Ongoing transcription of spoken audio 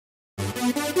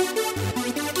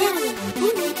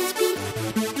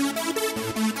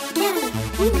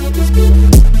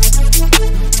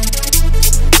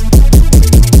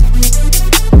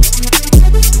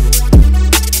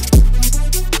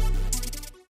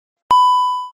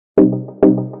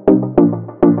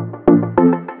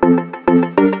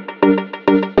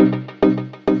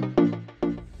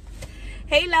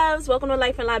Hey loves, welcome to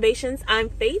Life and Libations. I'm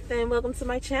Faith and welcome to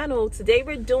my channel. Today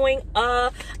we're doing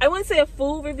I wouldn't say a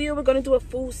food review, we're going to do a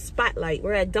food spotlight.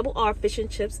 We're at Double R Fish and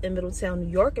Chips in Middletown,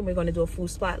 New York, and we're going to do a food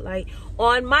spotlight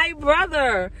on my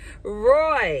brother,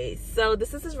 Roy. So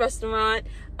this is his restaurant.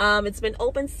 It's been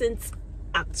open since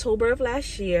October of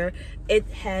last year. It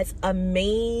has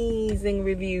amazing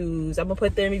reviews. I'm gonna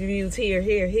put the reviews here.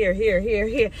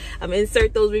 I'm gonna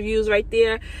insert those reviews right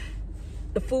there.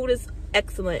 The food is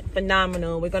excellent,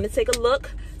 phenomenal. We're gonna take a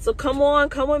look. So come on,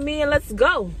 come with me and let's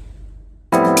go.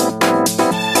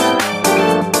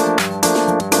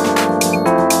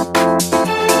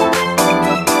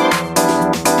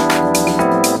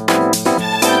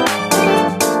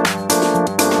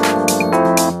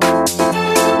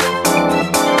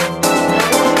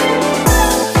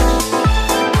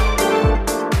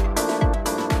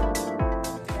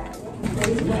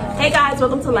 Hey guys,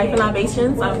 welcome to Life and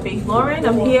Libations. I'm Faith Lauren.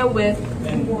 I'm here with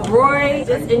Roy.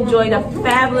 Just enjoyed a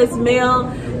fabulous meal,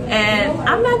 and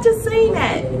I'm not just saying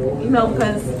that, you know,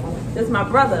 because this is my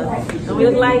brother. And we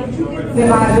look like so.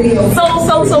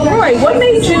 Roy, what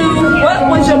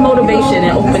was your motivation in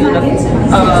opening a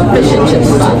fish and chips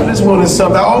spot? This one is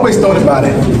something I always thought about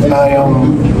it. I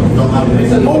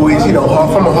always, you know,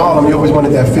 from Harlem, you always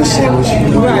wanted that fish sandwich.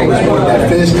 You always wanted that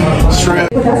fish,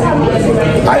 shrimp.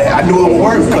 I knew it would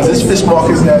work because this fish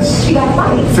market, that's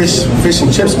fish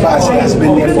and chip spots, has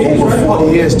been there for over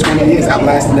 40 years, 20 years,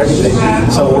 outlasting everything.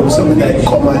 So it was something that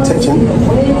caught my attention,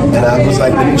 and I was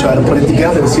like, let me try to put it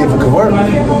together and see if it could work.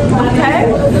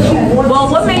 Okay. Well,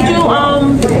 what made you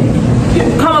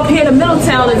come up here to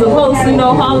Middletown as opposed to, you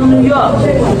know, Harlem, New York?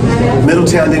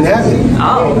 Middletown didn't have it.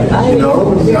 Oh. You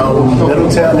know,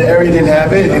 Middletown, the area didn't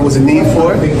have it. It was a need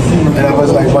for it. And I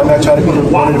was like, why not try to be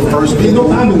one of the first people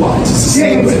to see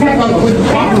it? And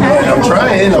I'm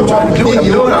trying to do it. I'm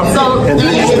doing it. And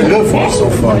it's been good for us so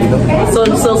far, you know. So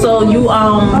you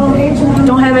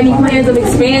don't have any plans of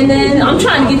expanding? I'm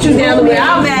trying to get you down to where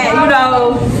I'm at, you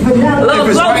know, a little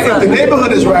if it's closer. Right, if the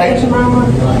neighborhood is right,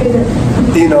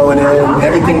 you know, and then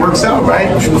everything works out, right?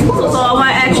 So I want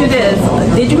to ask you this: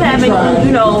 did you have any,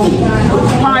 you know,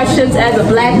 hardships as a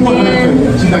black man,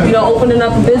 you know, opening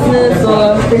up a business,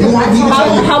 or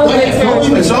how was it?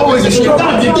 It's always a struggle.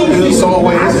 It's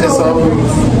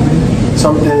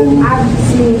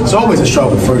always a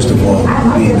struggle. First of all,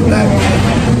 being a black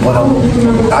man. But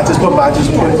I just put my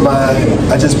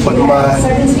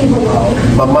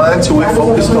mind to it,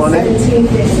 focused on it,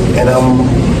 and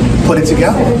put it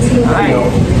together.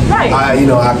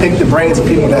 I picked the brains of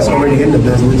people that's already in the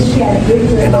business,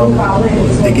 and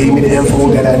they gave me the info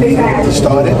that I needed to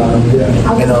start it,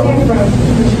 and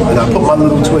I put my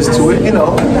little twist to it, you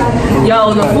know.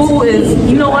 Yo, the food is,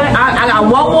 you know what? I got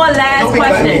one more last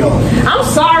question. I'm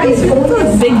sorry,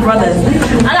 big brothers.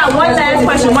 I got one last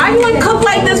question. Why you didn't cook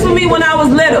like this for me when I was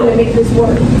little?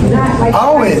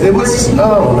 Always, it was, I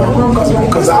don't know,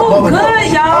 because I love it.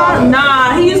 Good, y'all.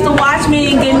 Nah, he used to watch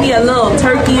me and give me a little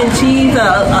turkey and cheese,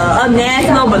 a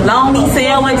nasty little bologna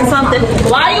sandwich or something.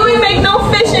 Why you ain't make no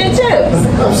fish and chips?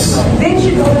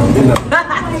 You know.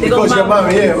 Because your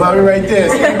mommy right there.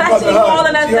 She's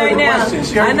calling us right now.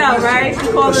 I know, right?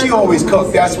 She always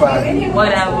cooked, that's why.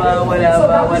 Whatever. Well,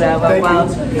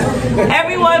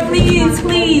 everyone, please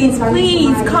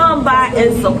come by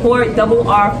and support Double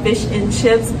R Fish and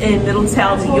Chips in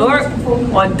Middletown, New York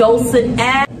on Dulcet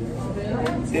Ave.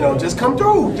 You know, just come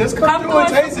through. Just come through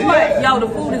and taste it. Yeah. Yo, the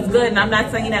food is good, and I'm not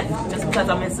saying that just because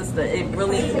I'm his sister. It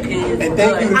really is and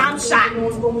good. I'm shocked.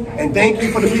 And thank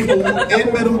you for the people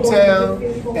in Middletown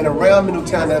and around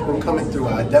Middletown that have been coming through.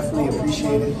 I definitely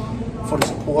appreciate it for the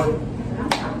support,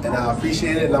 and I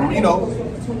appreciate it. And I'm, you know,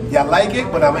 y'all like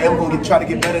it, but I am going to try to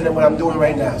get better than what I'm doing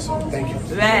right now. So thank you.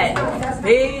 Right.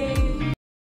 Hey.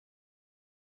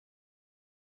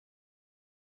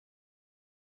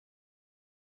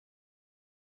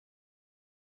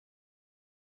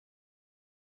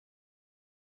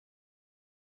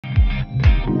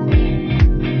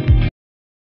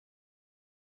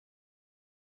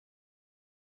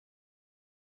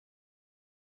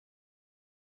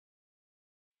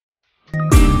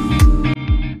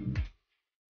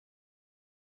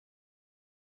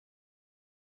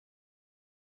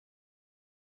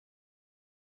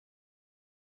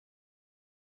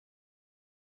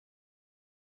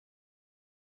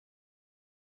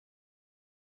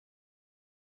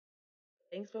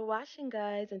 Thanks for watching,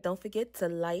 guys, and don't forget to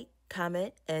like,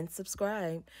 comment, and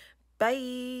subscribe.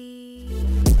 Bye.